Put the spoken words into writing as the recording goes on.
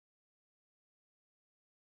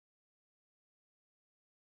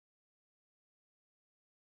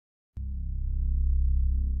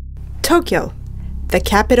Tokyo, the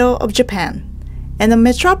capital of Japan, and a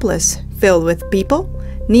metropolis filled with people,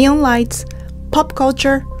 neon lights, pop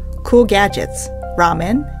culture, cool gadgets,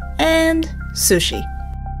 ramen, and sushi.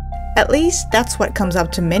 At least that's what comes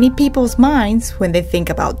up to many people's minds when they think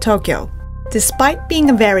about Tokyo. Despite being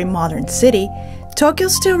a very modern city, Tokyo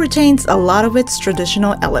still retains a lot of its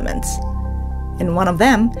traditional elements. And one of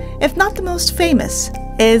them, if not the most famous,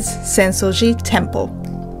 is Senso-ji Temple.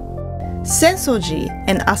 Senso-ji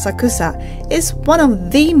in Asakusa is one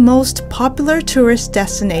of the most popular tourist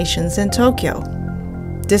destinations in Tokyo.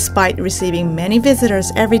 Despite receiving many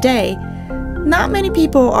visitors every day, not many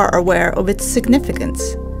people are aware of its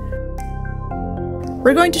significance.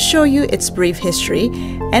 We're going to show you its brief history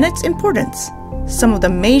and its importance, some of the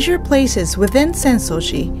major places within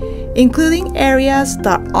Senso-ji, including areas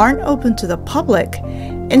that aren't open to the public,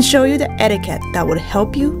 and show you the etiquette that would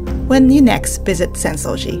help you when you next visit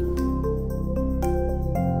Senso-ji.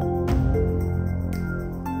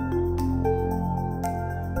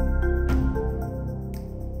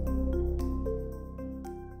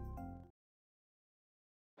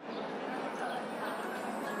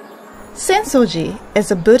 Senso-ji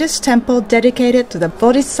is a Buddhist temple dedicated to the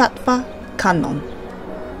Bodhisattva Kannon,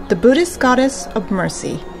 the Buddhist goddess of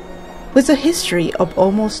mercy, with a history of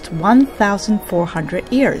almost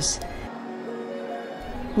 1,400 years.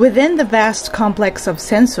 Within the vast complex of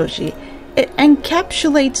Senso-ji, it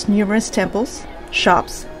encapsulates numerous temples,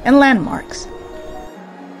 shops, and landmarks.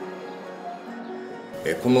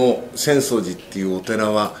 この浅草寺っていうお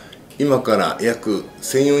寺は今から約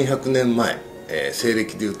1400年前、西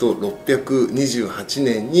暦でいうと628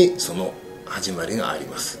年にその始まりがあり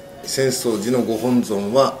ます。浅草寺のご本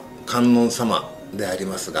尊は観音様であり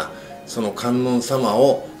ますが、その観音様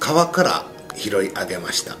を川から拾い上げ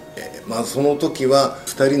ました。その時は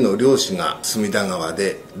2人の漁師が隅田川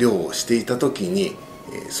で漁をしていた時に、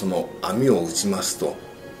その網を打ちますと、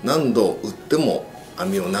何度打っても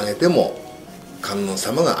網を投げても観音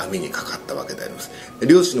様が網にかかったわけであります。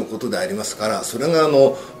漁師のことでありますから、それが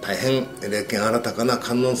大変霊験新たかな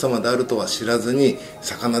観音様であるとは知らずに、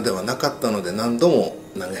魚ではなかったので何度も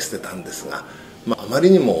投げ捨てたんですが、あまり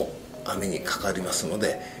にも網にかかりますの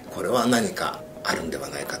で、これは何かあるんでは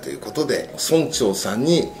ないかということで、村長さん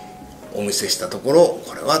にお見せしたところ、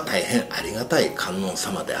これは大変ありがたい観音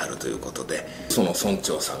様であるということで、その村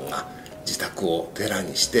長さんが自宅を寺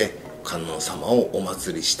にして観音様をお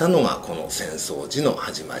祭りしたのがこの浅草寺の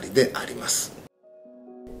始まりであります。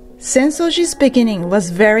Senso-ji's beginning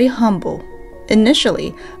was very humble.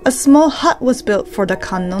 Initially, a small hut was built for the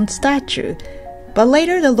Kannon statue, but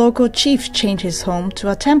later the local chief changed his home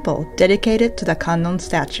to a temple dedicated to the Kannon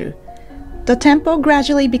statue. The temple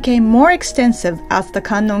gradually became more extensive as the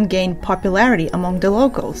Kannon gained popularity among the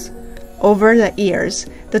locals. Over the years,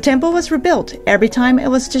 the temple was rebuilt every time it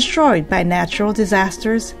was destroyed by natural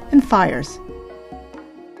disasters and fires.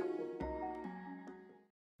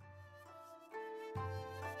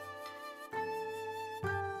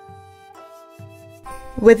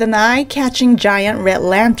 With an eye-catching giant red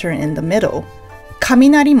lantern in the middle,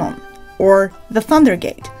 Kaminarimon, or the Thunder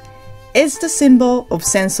Gate, is the symbol of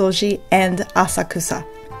Senso-ji and Asakusa.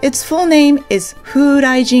 Its full name is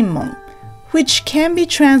Furaijinmon, which can be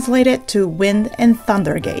translated to Wind and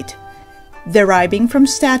Thunder Gate, deriving from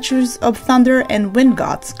statues of thunder and wind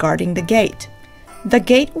gods guarding the gate. The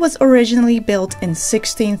gate was originally built in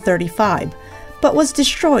 1635, but was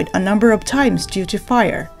destroyed a number of times due to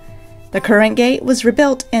fire. The current gate was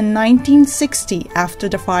rebuilt in 1960 after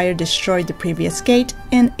the fire destroyed the previous gate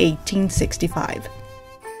in 1865.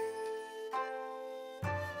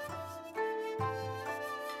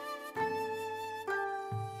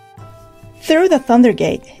 Through the Thunder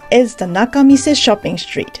Gate is the Nakamise shopping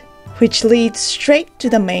street, which leads straight to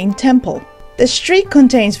the main temple. The street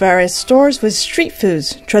contains various stores with street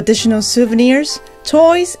foods, traditional souvenirs,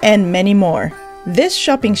 toys, and many more. This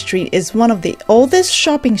shopping street is one of the oldest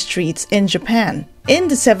shopping streets in Japan. In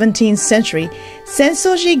the 17th century,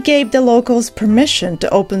 Senso-ji gave the locals permission to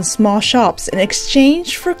open small shops in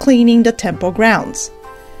exchange for cleaning the temple grounds.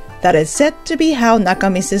 That is said to be how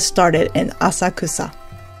Nakamise started in Asakusa.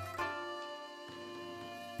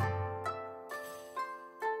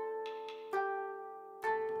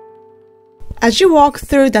 As you walk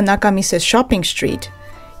through the Nakamise shopping street,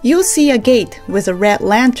 you'll see a gate with a red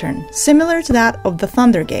lantern similar to that of the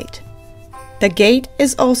Thunder Gate. The gate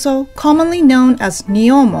is also commonly known as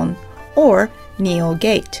Niomon or Nio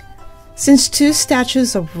Gate, since two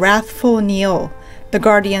statues of wrathful Nio, the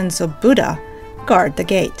guardians of Buddha, guard the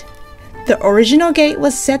gate. The original gate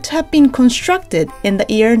was said to have been constructed in the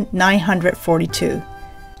year 942.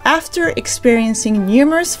 After experiencing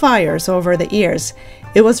numerous fires over the years,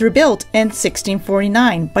 It was rebuilt in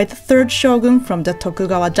 1649 by the third shogun from the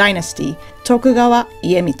Tokugawa dynasty, Tokugawa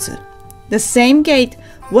Iemitsu. The same gate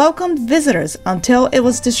welcomed visitors until it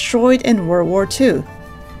was destroyed in World War II.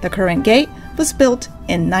 The current gate was built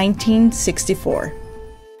in 1964.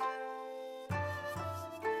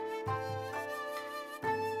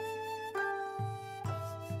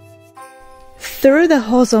 Through the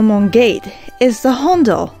Hozomon Gate is the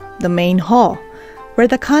Hondo, the main hall, where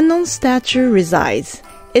the Kannon statue resides.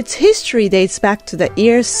 Its history dates back to the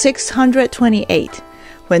year 628,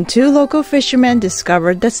 when two local fishermen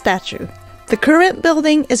discovered the statue. The current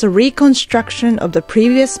building is a reconstruction of the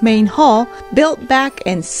previous main hall built back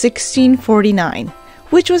in 1649,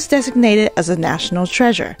 which was designated as a national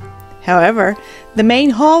treasure. However, the main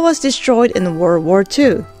hall was destroyed in World War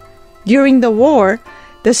II. During the war,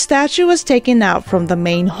 the statue was taken out from the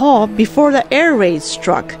main hall before the air raid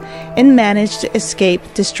struck and managed to escape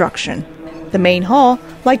destruction. The main hall,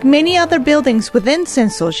 like many other buildings within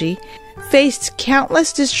Senso-ji, faced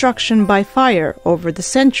countless destruction by fire over the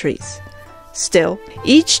centuries. Still,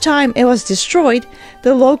 each time it was destroyed,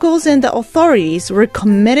 the locals and the authorities were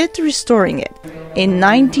committed to restoring it. In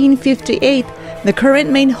 1958, the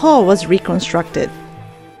current main hall was reconstructed.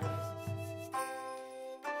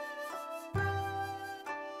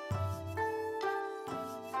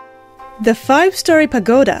 The five-story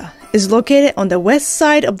pagoda is located on the west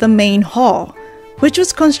side of the main hall, which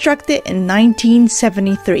was constructed in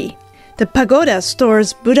 1973. The pagoda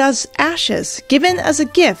stores Buddha's ashes given as a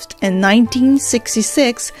gift in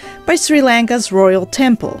 1966 by Sri Lanka's royal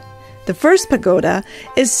temple. The first pagoda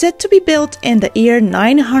is said to be built in the year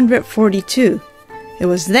 942. It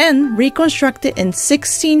was then reconstructed in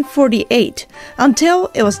 1648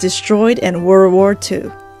 until it was destroyed in World War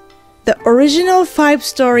II. The original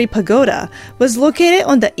five-story pagoda was located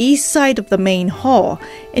on the east side of the main hall,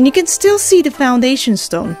 and you can still see the foundation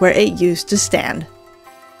stone where it used to stand.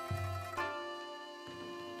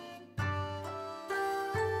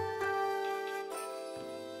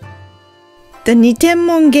 The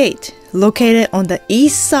Nitenmon Gate, located on the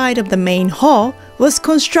east side of the main hall, was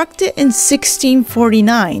constructed in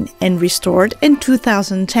 1649 and restored in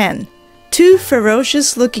 2010. Two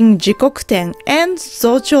ferocious-looking Jikokuten and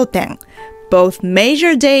Zochoten, both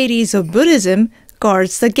major deities of Buddhism,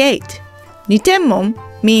 guards the gate. Nitenmon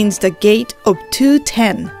means the gate of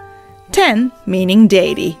 210, 10 meaning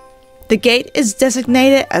deity. The gate is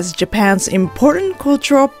designated as Japan's important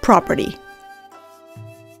cultural property.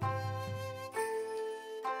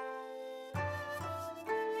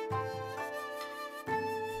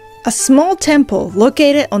 A small temple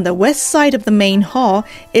located on the west side of the main hall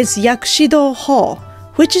is Yakushido Hall,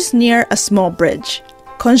 which is near a small bridge.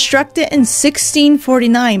 Constructed in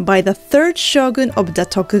 1649 by the third shogun of the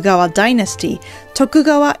Tokugawa dynasty,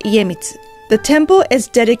 Tokugawa Iemitsu. The temple is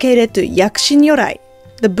dedicated to Yakushi Nyorai,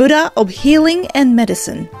 the Buddha of healing and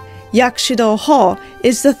medicine. Yakushido Hall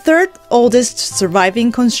is the third oldest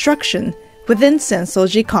surviving construction within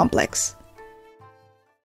Senso-ji complex.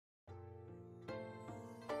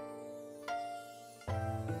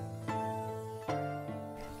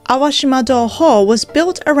 Awashima-do Hall was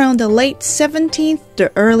built around the late 17th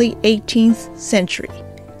to early 18th century,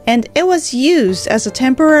 and it was used as a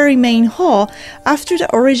temporary main hall after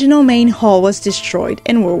the original main hall was destroyed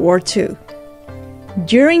in World War II.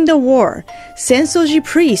 During the war, Senso-ji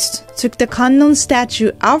priests took the Kannon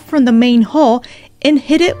statue out from the main hall and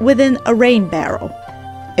hid it within a rain barrel.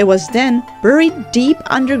 It was then buried deep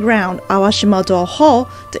underground Awashima-do Hall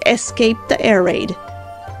to escape the air raid.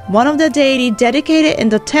 One of the deities dedicated in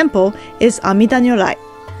the temple is Amida Nyorai,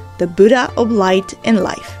 the Buddha of light and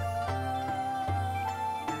life.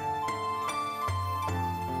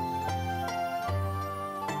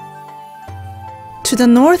 To the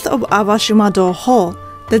north of Awashima-do Hall,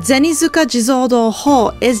 the Zenizuka Jizo-do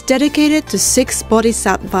Hall is dedicated to six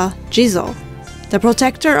Bodhisattva Jizo, the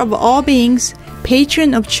protector of all beings,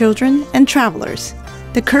 patron of children and travelers.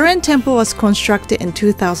 The current temple was constructed in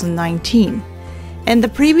 2019. And the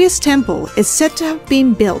previous temple is said to have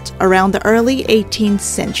been built around the early 18th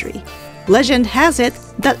century. Legend has it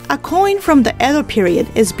that a coin from the Edo period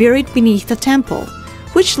is buried beneath the temple,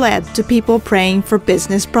 which led to people praying for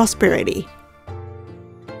business prosperity.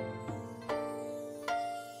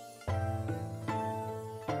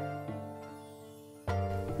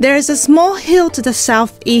 There is a small hill to the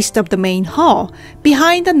southeast of the main hall,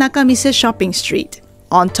 behind the Nakamise shopping street.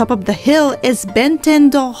 On top of the hill is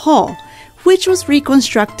Bentendo Hall, which was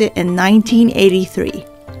reconstructed in 1983.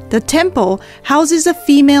 The temple houses a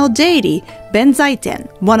female deity, Benzaiten,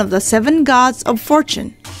 one of the seven gods of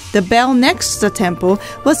fortune. The bell next to the temple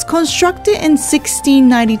was constructed in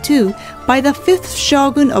 1692 by the 5th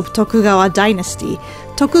shogun of Tokugawa dynasty,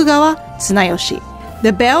 Tokugawa Tsunayoshi.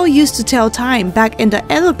 The bell used to tell time back in the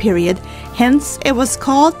Edo period, hence it was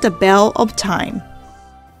called the Bell of Time.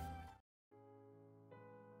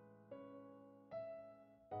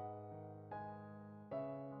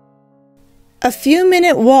 A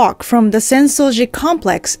few-minute walk from the Senso-ji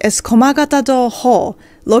complex is Komagata-do Hall,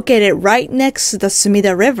 located right next to the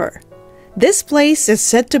Sumida River. This place is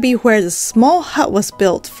said to be where the small hut was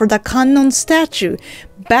built for the Kannon statue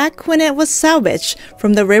back when it was salvaged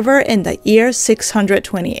from the river in the year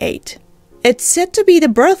 628. It's said to be the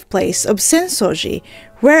birthplace of Senso-ji,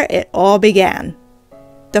 where it all began.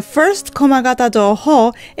 The first Komagata-do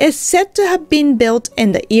Hall is said to have been built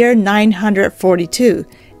in the year 942,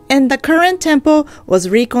 and the current temple was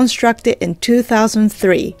reconstructed in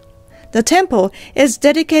 2003. The temple is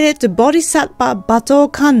dedicated to Bodhisattva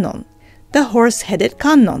Bato Kannon, the horse-headed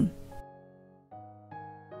Kannon.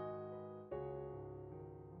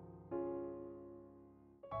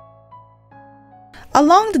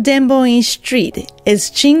 Along the Denbon-in Street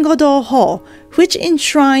is Chingodo Hall, which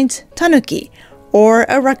enshrines Tanuki, or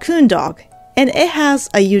a raccoon dog, and it has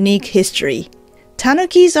a unique history.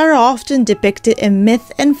 Tanukis are often depicted in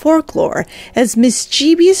myth and folklore as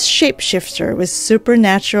mischievous shapeshifter with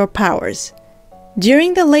supernatural powers.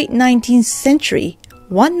 During the late 19th century,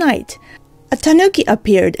 one night, a tanuki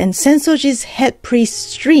appeared in Sensoji's head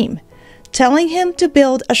priest's dream, telling him to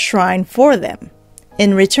build a shrine for them.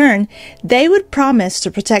 In return, they would promise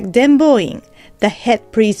to protect Denbon-in, the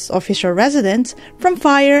head priest's official residence, from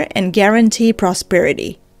fire and guarantee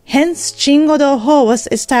prosperity. Hence, Chingodo Ho was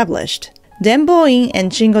established. Denbon-in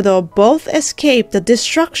and Chingodo both escaped the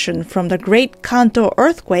destruction from the Great Kanto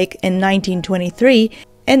earthquake in 1923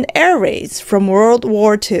 and air raids from World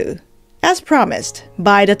War II, as promised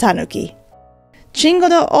by the tanuki.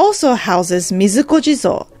 Chingodo also houses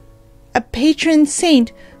Mizuko-jizo, a patron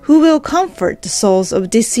saint who will comfort the souls of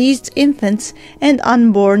deceased infants and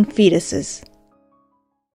unborn fetuses.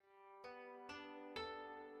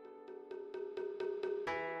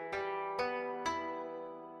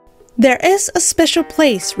 There is a special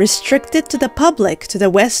place restricted to the public to the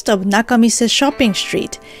west of Nakamise Shopping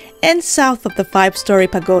Street and south of the 5-story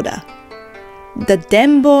pagoda. The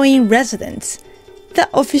Denbon-in Residence, the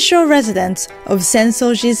official residence of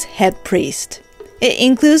Sensoji's head priest. It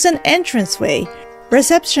includes an entranceway,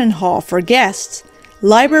 reception hall for guests,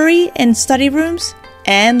 library and study rooms,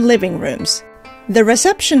 and living rooms. The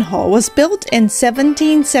reception hall was built in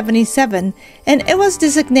 1777 and it was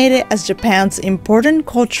designated as Japan's important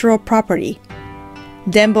cultural property.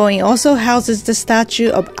 Denbon-in also houses the statue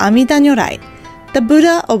of Amida Nyorai, the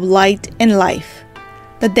Buddha of light and life.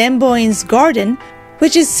 The Denbon-in's garden,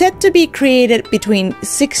 which is said to be created between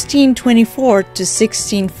 1624 to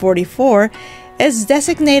 1644, is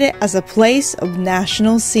designated as a place of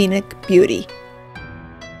national scenic beauty.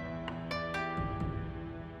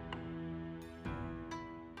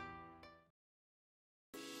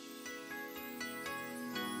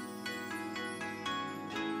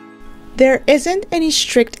 There isn't any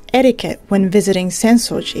strict etiquette when visiting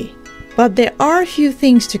Senso-ji, but there are a few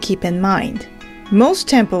things to keep in mind. Most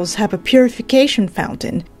temples have a purification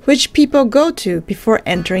fountain, which people go to before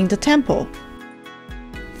entering the temple.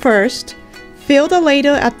 First, fill the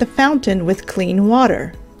ladle at the fountain with clean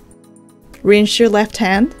water. Rinse your left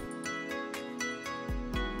hand,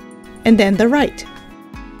 and then the right.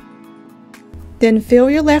 Then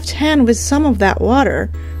fill your left hand with some of that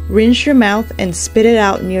water, rinse your mouth and spit it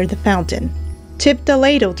out near the fountain. Tip the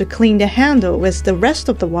ladle to clean the handle with the rest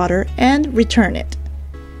of the water and return it.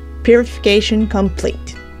 Purification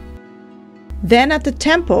complete. Then at the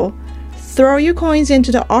temple, throw your coins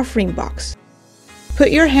into the offering box.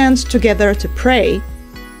 Put your hands together to pray.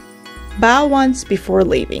 Bow once before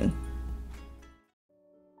leaving.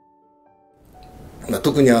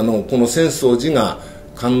 特にこの浅草寺が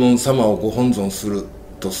観音様をご本尊する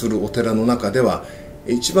とするお寺の中では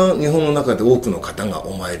一番日本の中で多くの方が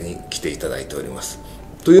お参りに来ていただいております。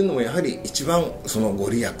というのもやはり一番そのご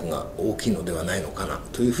利益が大きいのではないのかな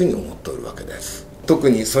というふうに思っておるわけです。特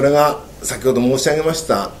にそれが先ほど申し上げまし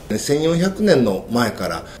た1400年の前か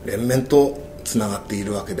ら連綿とつながってい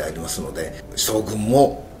るわけでありますので、将軍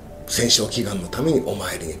も戦勝祈願のためにお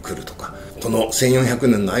参りに来るとか、この1400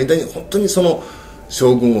年の間に本当にその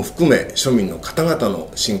将軍を含め庶民の方々の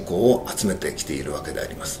信仰を集めてきているわけであ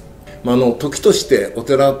ります。時としてお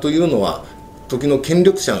寺というのは時の権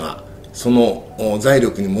力者がその財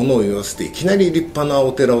力に物を言わせていきなり立派な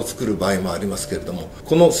お寺を作る場合もありますけれども、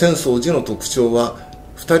この浅草寺の特徴は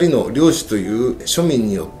2人の領主という庶民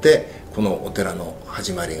によってこのお寺の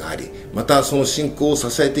始まりがあり、またその信仰を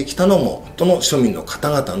支えてきたのもその庶民の方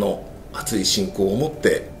々の熱い信仰を持っ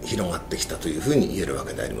て広がってきたというふうに言えるわ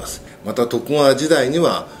けであります。また徳川時代に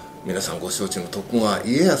は皆さんご承知の徳川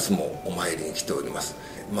家康もお参りに来ております。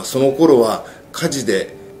その頃は火事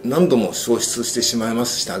で何度も焼失してしまいま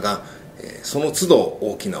したが、その都度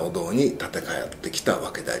大きなお堂に建て替えてきた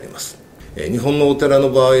わけであります。日本のお寺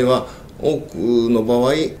の場合は多くの場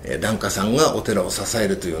合檀家さんがお寺を支え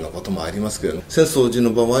るというようなこともありますけれども、浅草寺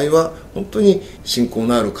の場合は本当に信仰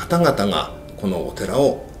のある方々がこのお寺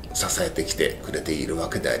を支えてきてくれているわ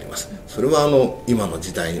けであります。それは今の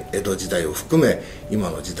時代、江戸時代を含め今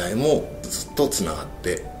の時代もずっとつながっ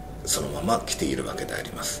てそのまま来ているわけであ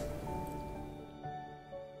ります。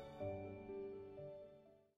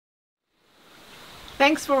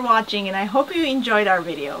Thanks for watching, and I hope you enjoyed our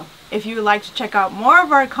video. If you would like to check out more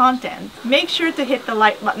of our content, make sure to hit the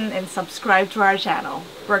like button and subscribe to our channel.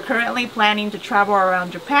 We're currently planning to travel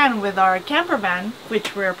around Japan with our camper van,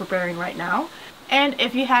 which we're preparing right now. And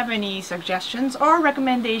if you have any suggestions or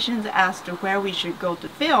recommendations as to where we should go to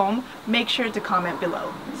film, make sure to comment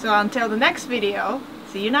below. So until the next video,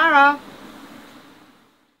 see you Nara!